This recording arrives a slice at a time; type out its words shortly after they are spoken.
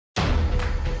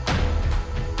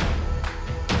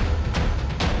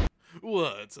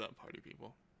What's up, party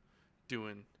people?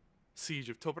 Doing Siege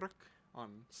of Tobruk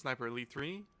on Sniper Elite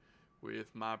 3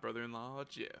 with my brother-in-law,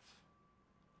 Jeff.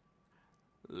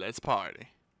 Let's party.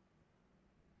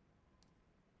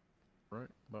 Right,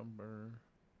 bumper.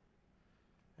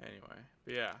 Anyway,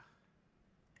 but yeah.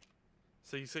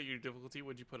 So you set your difficulty,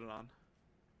 what'd you put it on?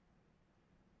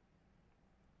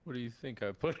 What do you think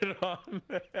I put it on?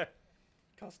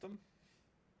 Custom?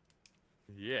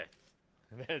 Yes,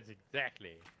 that's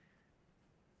exactly.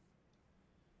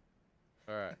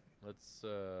 Alright, let's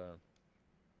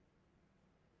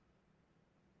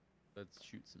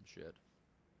shoot some shit.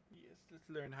 Yes, let's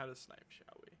learn how to snipe,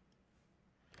 shall we?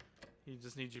 You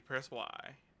just need you press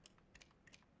Y.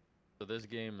 So this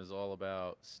game is all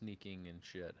about sneaking and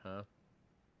shit, huh?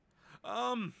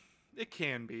 It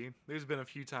can be. There's been a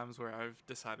few times where I've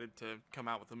decided to come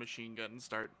out with a machine gun and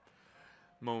start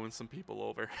mowing some people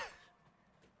over.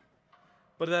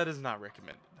 But that is not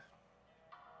recommended.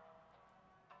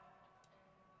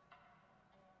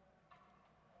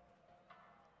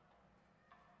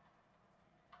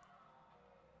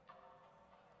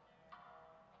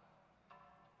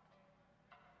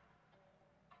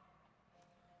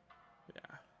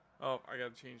 Yeah. Oh, I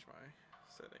gotta change my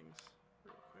settings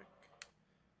real quick.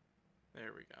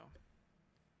 There we go.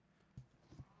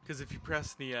 Because if you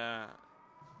press the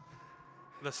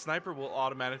sniper will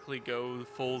automatically go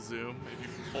full zoom if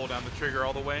you pull down the trigger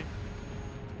all the way.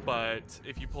 But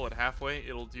if you pull it halfway,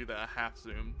 it'll do the half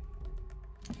zoom.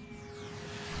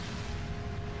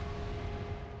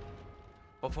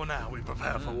 But for now, we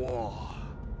prepare for war.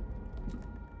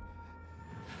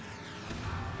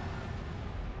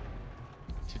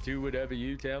 To do whatever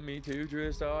you tell me to,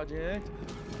 Drill Sergeant.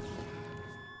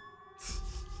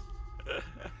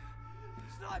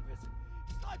 Snipers!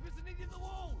 Snipers are needing the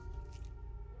wall!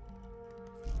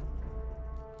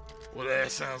 Well,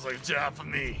 that sounds like a job for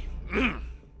me.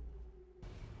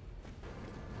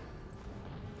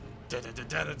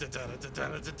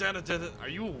 Are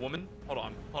you a woman? Hold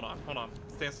on.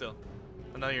 Stand still.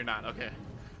 Oh, no, you're not. Okay.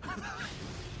 I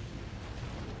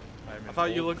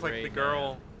thought you looked like the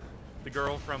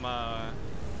girl from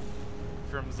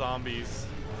Zombies.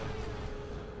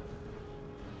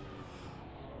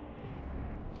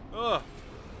 Ugh.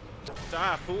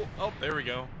 Die, fool. Oh, there we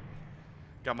go.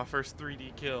 Got my first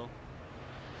 3D kill.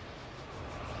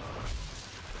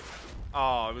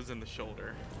 Oh, it was in the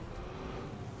shoulder.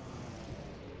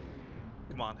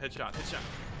 Come on, headshot.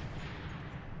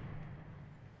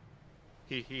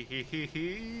 Hee hee hee hee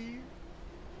hee.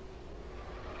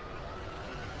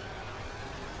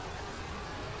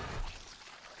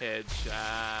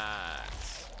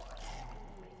 Headshots.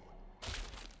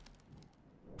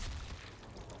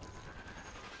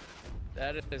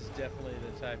 That is definitely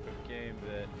the type of game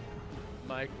that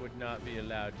Mike would not be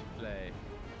allowed to play.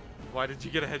 Why did you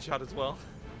get a headshot as well?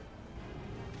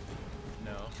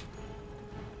 No.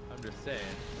 I'm just saying.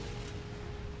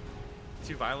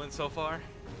 Too violent so far?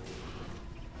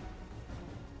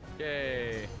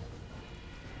 Yay.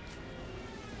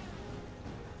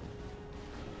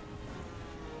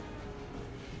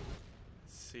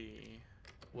 Let's see.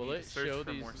 Will Need it to search show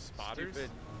for these more spotters?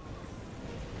 stupid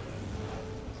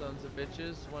sons of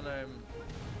bitches when I'm...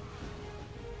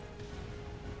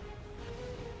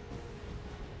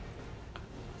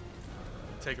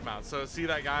 Take him out. So see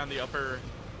that guy on the upper,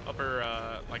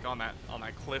 like on that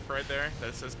cliff right there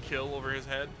that says "kill" over his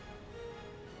head?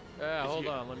 Hold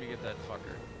on, let me get that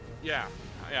fucker. Yeah,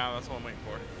 that's what I'm waiting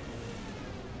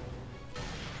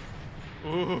for.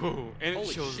 Ooh, and it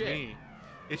Holy shows shit. me.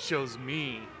 It shows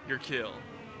me your kill.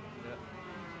 Yeah.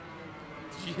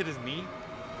 Did you hit his knee?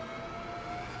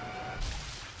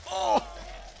 Oh!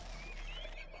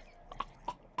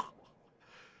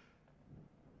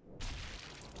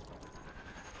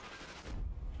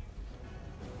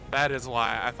 That is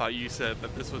why I thought you said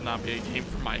that this would not be a game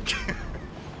for Mike.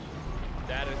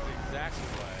 That is exactly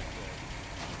why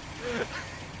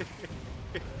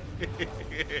I said.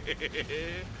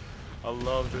 I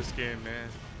love this game, man.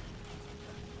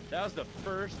 That was the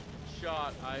first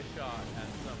shot I shot at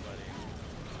somebody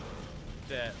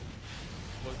that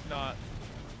was not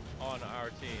on our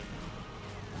team.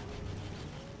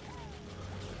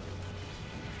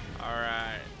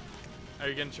 Alright. Are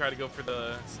you gonna try to go for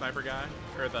the sniper guy?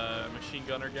 Or the machine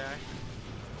gunner guy?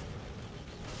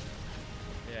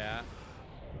 Yeah.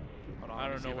 Hold on, I let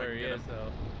me don't see know if I where can he get is him.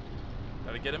 though.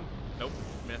 Gotta get him? Nope,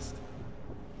 missed.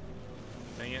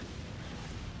 Dang it.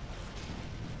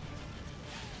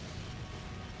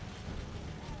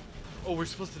 Oh, we're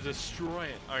supposed to destroy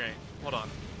it. Okay, hold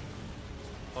on.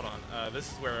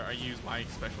 This is where I use my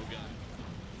special gun.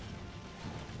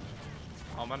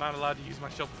 Oh, am I not allowed to use my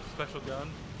special gun?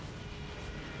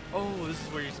 Oh, this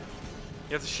is where you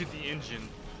have to shoot the engine.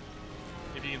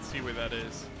 If you can see where that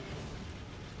is.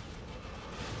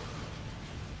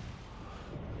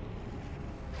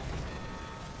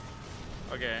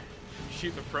 Okay, you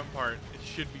shoot the front part, it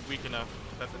should be weak enough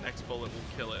that the next bullet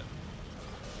will kill it.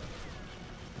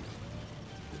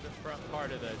 The front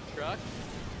part of the truck?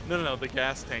 No, the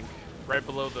gas tank. Right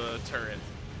below the turret.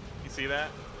 You see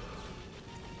that?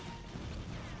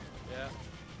 Yeah.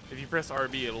 If you press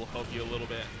RB, it'll help you a little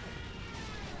bit.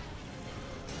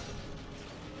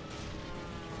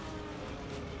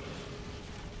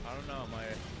 I don't know,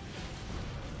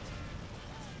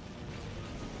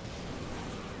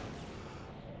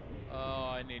 Oh,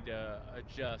 I need to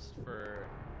adjust for...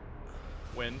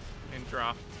 Wind and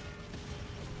drop.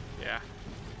 Yeah.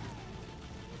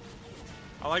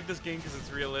 I like this game because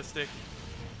it's realistic,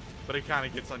 but it kind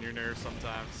of gets on your nerves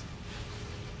sometimes.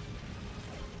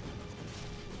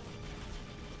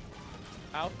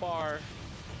 How far?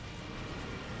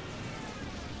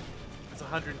 It's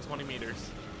 120 meters.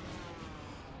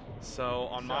 So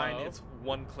on mine, it's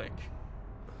one click.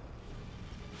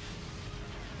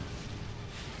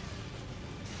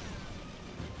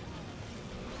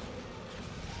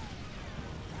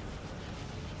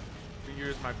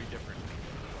 Yours might be different.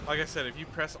 Like I said, if you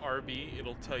press RB,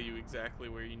 it'll tell you exactly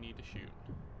where you need to shoot.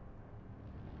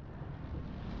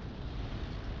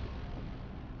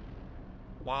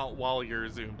 While you're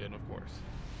zoomed in, of course.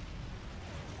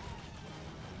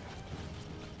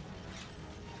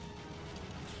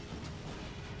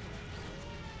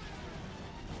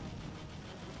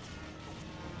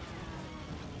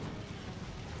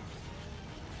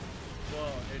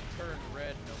 Well, it turned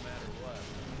red no matter what.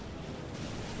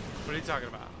 What are you talking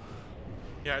about?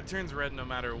 Yeah, it turns red no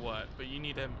matter what, but you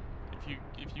need to,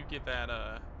 if you get that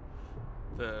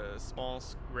the small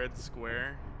red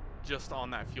square just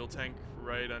on that fuel tank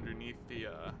right underneath the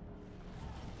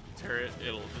turret,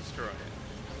 it'll destroy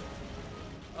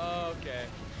it. Okay.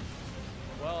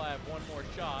 Well, I have one more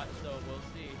shot, so we'll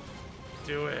see.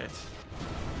 Do it.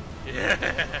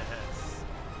 Yes.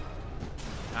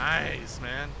 Nice,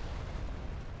 man.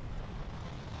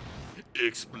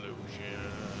 Explosion.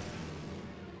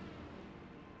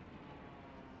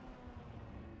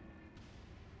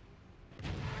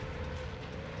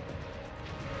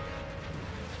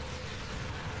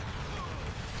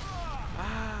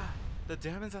 The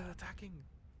demons are attacking.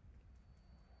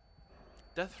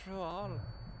 Death for all.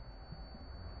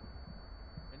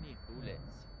 I need bullets.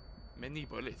 Many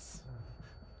bullets.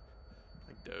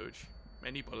 Like Doge.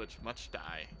 Many bullets, much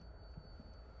die.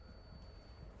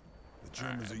 The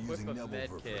Germans are Equip using a Nebel med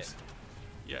Werfers. kit.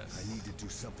 Yes. I need to do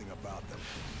something about them.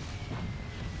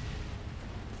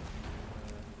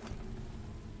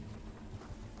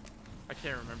 I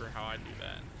can't remember how I do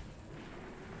that.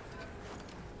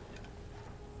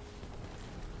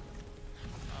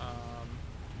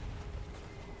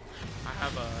 I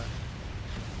have a...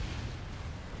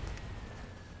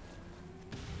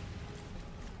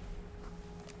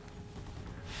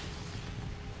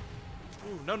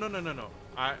 Ooh, no.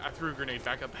 I threw a grenade.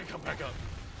 Back up.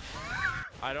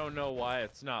 I don't know why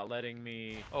it's not letting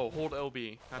me. Oh, hold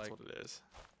LB. That's Like- what it is.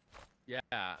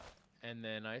 Yeah, and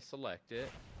then I select it.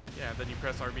 Yeah, then you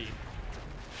press RB.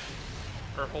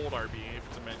 Or hold RB if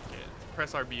it's a med kit.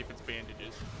 Press RB if it's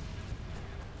bandages.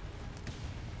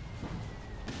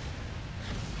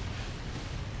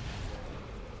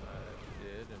 I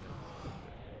did, and it's.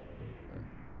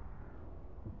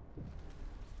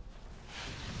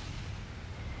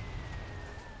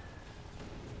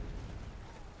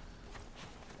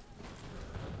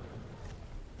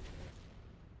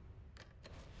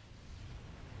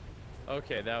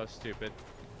 Okay, that was stupid.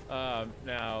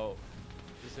 Now,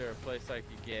 is there a place I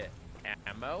could get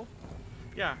ammo?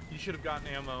 Yeah, you should have gotten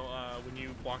ammo when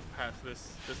you walked past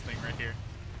this thing right here.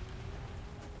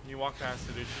 When you walk past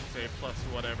it, it should say plus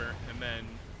whatever, and then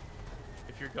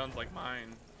if your gun's like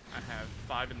mine, I have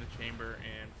 5 in the chamber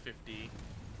and 50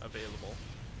 available.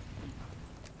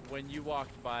 When you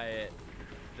walked by it,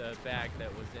 the bag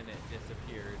that was in it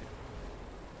disappeared,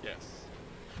 Yes.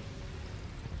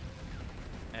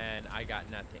 and I got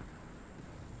nothing.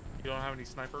 You don't have any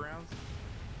sniper rounds?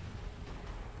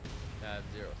 I have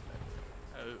 0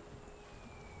 snipers.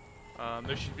 Oh.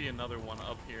 There should be another one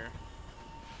up here.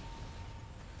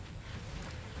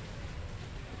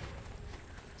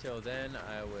 Till then,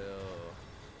 I will.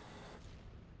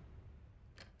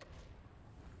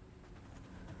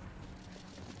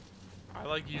 I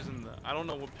like using the... I don't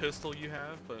know what pistol you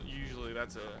have, but usually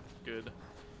that's a good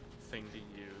thing to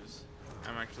use.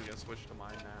 I'm actually going to switch to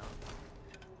mine now.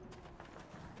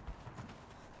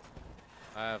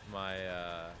 I have my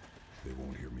They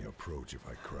won't hear me approach if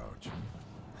I crouch.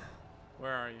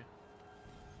 Where are you?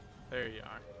 There you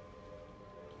are.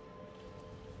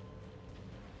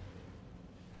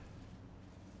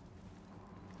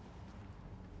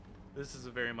 This is a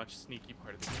very much sneaky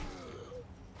part of the game.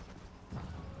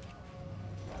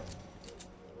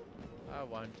 I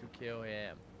want to kill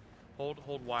him.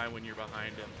 Hold Y when you're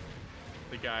behind him.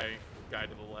 The guy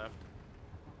to the left.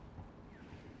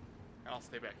 I'll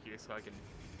stay back here so I can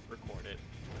record it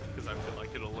because I feel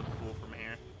like it'll look cool from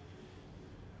here.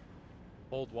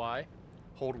 Hold Y.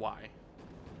 Hold Y.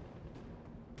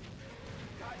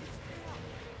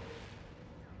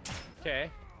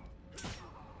 Okay.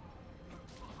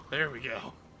 There we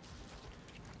go.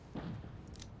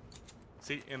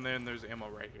 See, and then there's ammo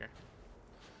right here.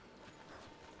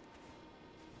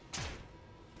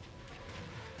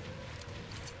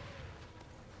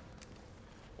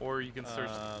 Or you can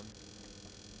search.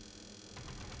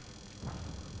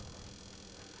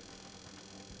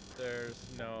 There's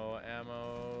no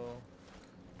ammo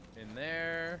in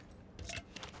there.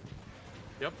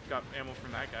 Yep, got ammo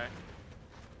from that guy.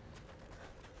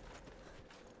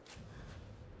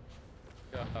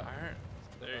 Alright,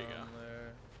 there you go.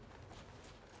 There.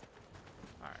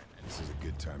 Alright, This is a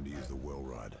good time to use the well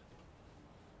rod.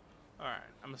 alright.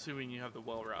 I'm assuming you have the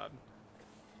well rod.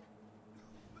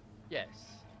 Yes.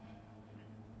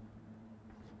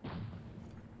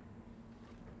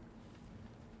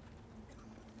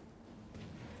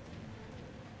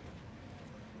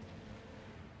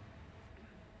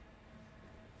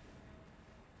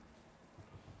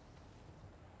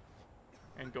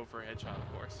 And go for a headshot,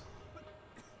 of course.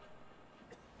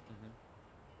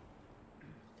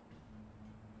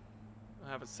 I'll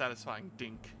have a satisfying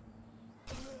dink.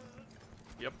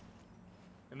 Yep.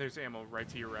 And there's ammo right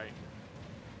to your right.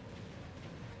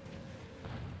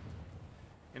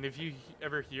 And if you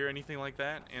ever hear anything like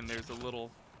that, and there's a little...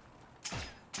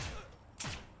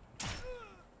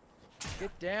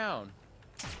 Get down.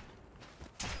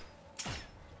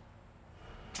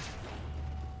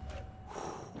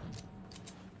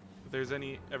 If there's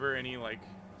ever any like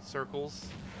circles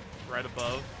right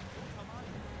above,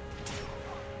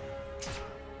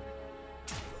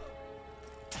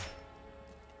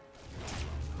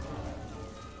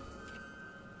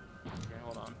 okay,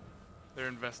 hold on. They're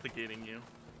investigating you.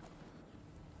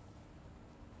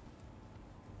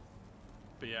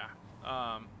 But yeah,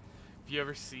 if you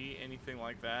ever see anything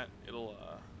like that, it'll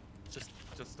just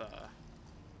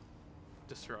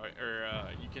destroy, or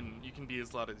you can be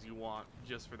as loud as you want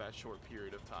just for that short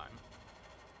period of time.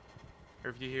 Or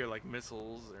if you hear like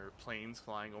missiles or planes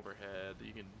flying overhead,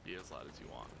 you can be as loud as you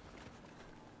want.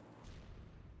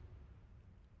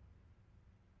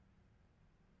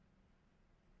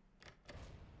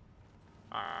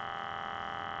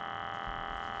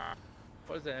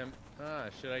 What is the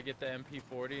should I get the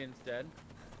MP40 instead?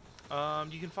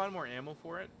 You can find more ammo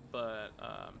for it, but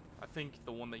I think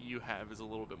the one that you have is a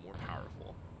little bit more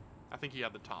powerful. I think you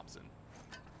have the Thompson.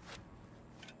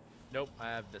 Nope, I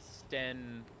have the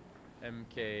Sten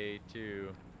MK2.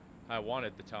 I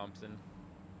wanted the Thompson.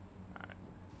 Alright.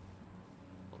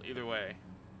 Well, either way.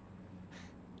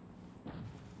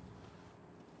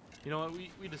 You know what?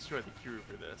 We destroyed the crew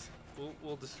for this.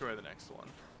 We'll destroy the next one.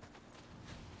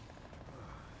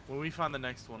 When we find the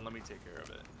next one, let me take care of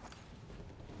it.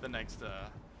 The next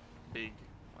big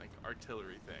like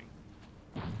artillery thing.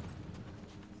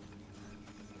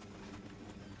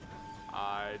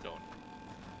 I don't know.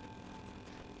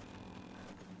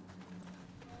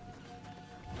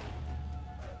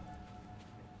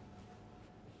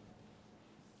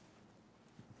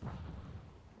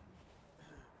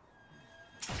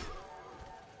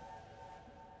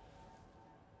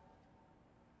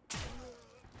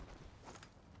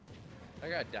 I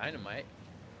got dynamite.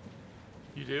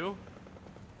 You do?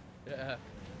 Yeah.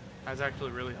 That's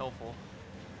actually really helpful.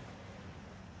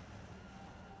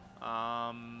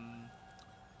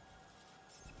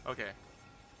 Okay.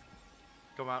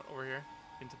 Come out over here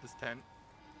into this tent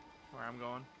where I'm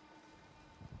going.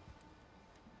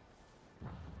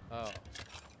 Oh.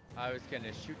 I was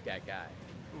gonna shoot that guy.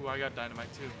 Ooh, I got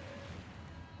dynamite too.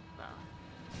 Nah.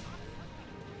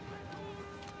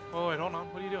 Oh wait, hold on.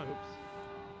 What are you doing? Oops.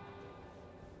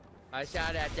 I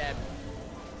shot at them.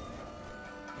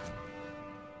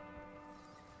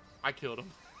 I killed him.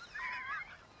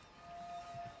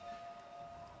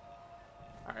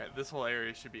 Alright, this whole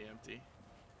area should be empty.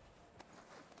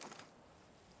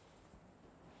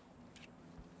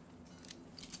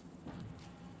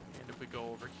 And if we go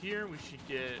over here, we should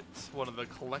get one of the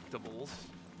collectibles.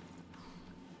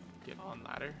 Get on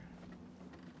ladder.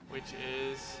 Which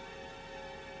is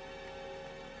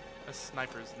a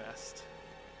sniper's nest,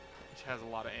 which has a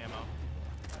lot of ammo.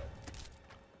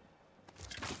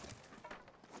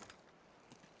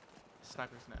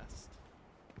 Sniper's nest.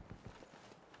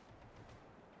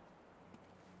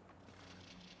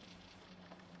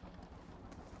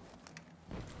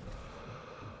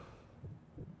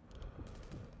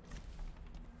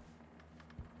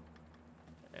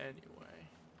 Anyway,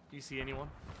 do you see anyone?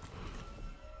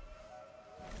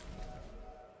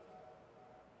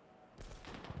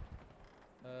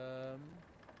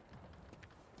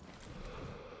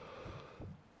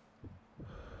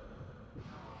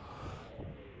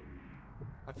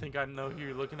 I think I know who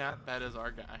you're looking at. That is our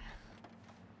guy.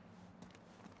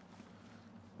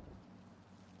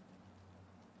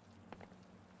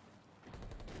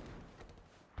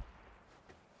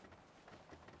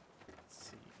 Let's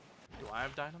see. Do I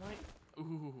have dynamite?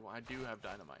 Ooh, I do have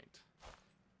dynamite.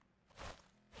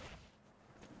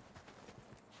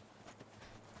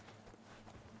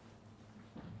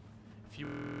 If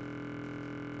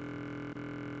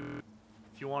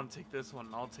you want to take this one,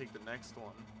 I'll take the next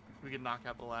one. We can knock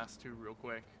out the last two real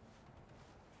quick.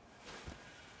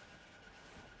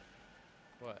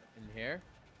 What, in here?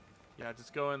 Yeah,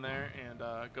 just go in there and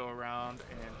go around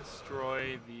and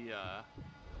destroy the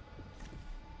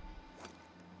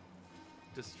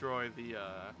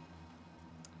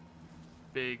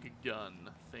big gun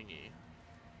thingy.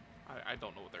 I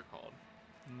don't know what they're called.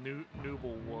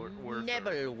 Nooble Warfare.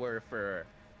 Never Warfare.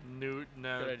 No.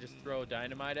 Should I just throw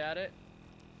dynamite at it?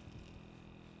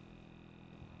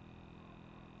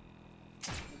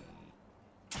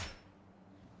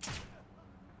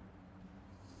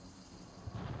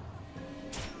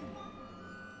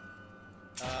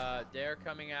 They're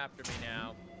coming after me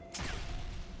now.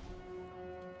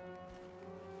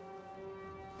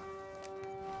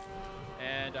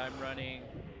 And I'm running.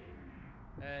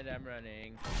 And I'm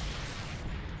running.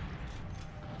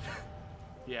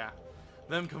 Yeah.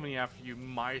 Them coming after you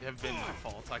might have been my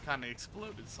fault. I kind of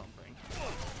exploded something.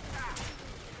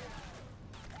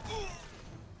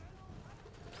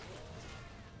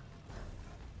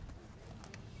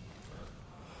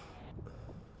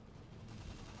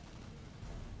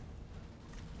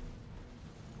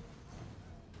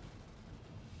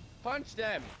 Punch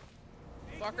them!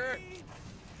 Fucker!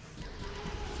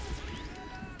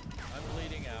 I'm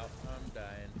bleeding out. I'm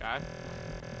dying. Guys?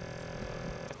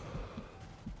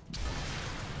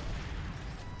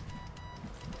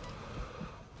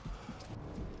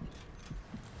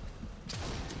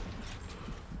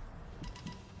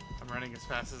 I'm running as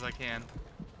fast as I can.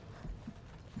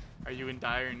 Are you in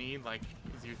dire need? Like,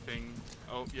 is your thing...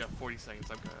 Oh, yeah, 40 seconds.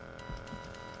 I'm...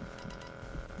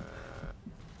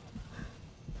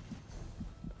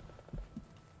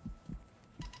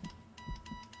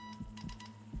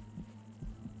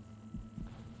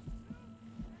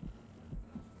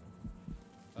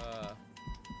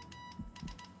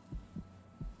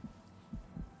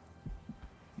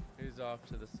 He's off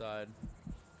to the side.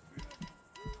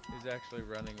 He's actually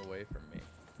running away from me.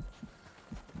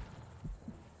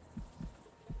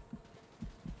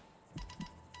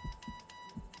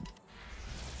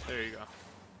 There you go.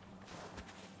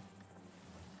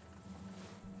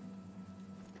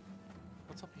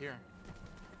 What's up here?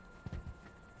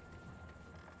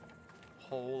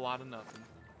 Whole lot of nothing.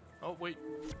 Oh, wait.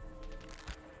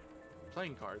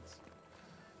 Playing cards.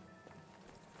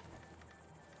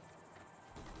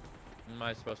 Am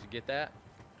I supposed to get that?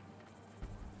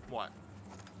 What?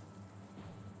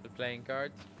 The playing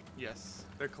cards? Yes,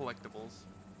 they're collectibles.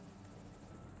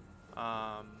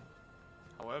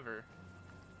 However,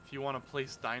 if you want to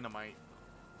place dynamite,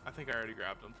 I think I already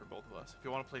grabbed them for both of us. If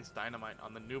you want to place dynamite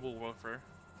on the Nooble Warfare,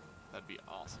 that'd be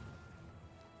awesome.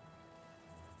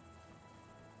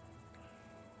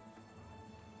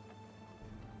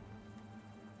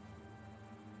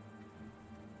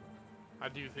 I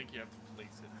do think you have to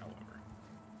place it, however.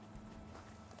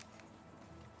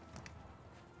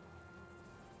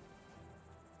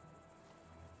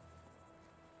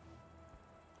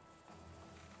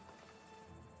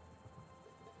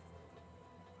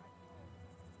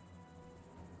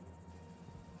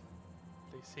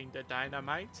 Placing the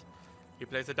dynamite. You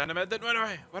place the dynamite, then run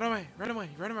away, run away, run away,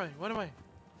 run away, run away.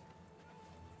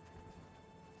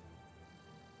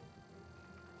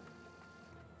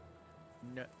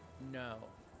 No. No.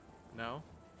 No?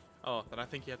 Oh, then I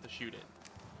think you have to shoot it.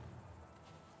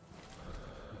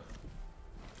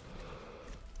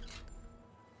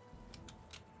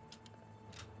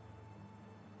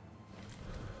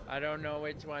 I don't know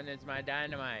which one is my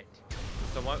dynamite.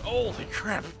 The one, holy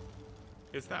crap!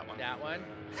 It's that one. That one?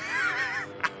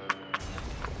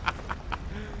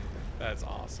 That's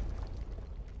awesome.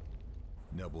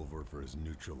 Nebelwerfer is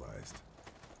neutralized.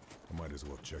 I might as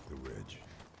well check the ridge.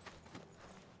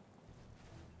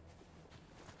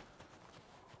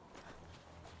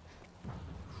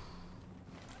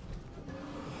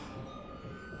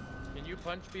 Can you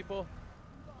punch people?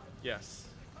 Yes.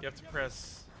 You have to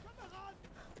press.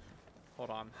 Hold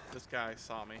on. This guy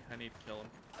saw me. I need to kill him.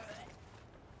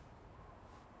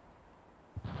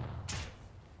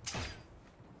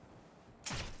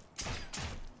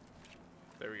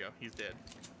 There we go. He's dead.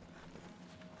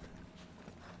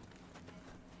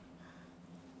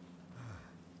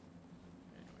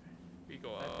 Anyway, we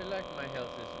go up. I feel like my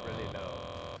health is really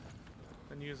low.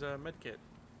 And use a med kit.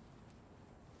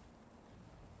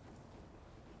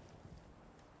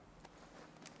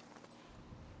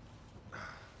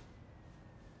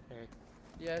 Hey,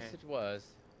 Yes, Okay. it was.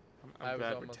 I I'm was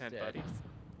glad we're almost 10 dead. buddies.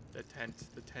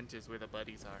 The tent is where the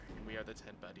buddies are, and we are the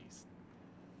 10 buddies.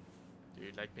 Do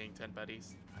you like being 10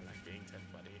 buddies? I like being 10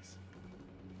 buddies.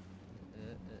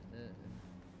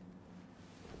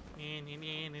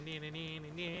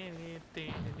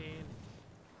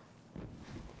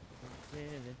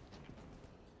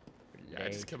 I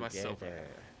just killed myself.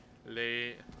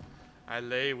 I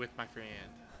lay with my friend.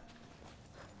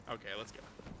 Okay, let's go.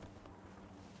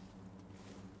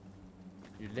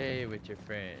 You lay with your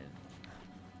friend.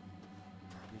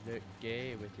 You look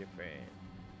gay with your friend.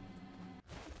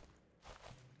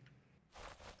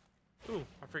 Ooh,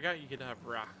 I forgot you could have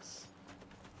rocks.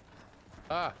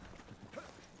 Ah!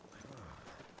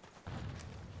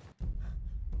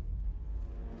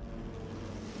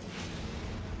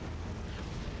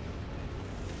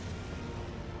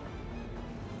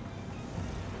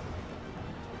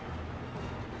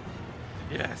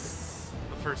 Yes!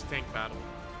 The first tank battle.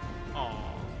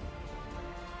 Aww.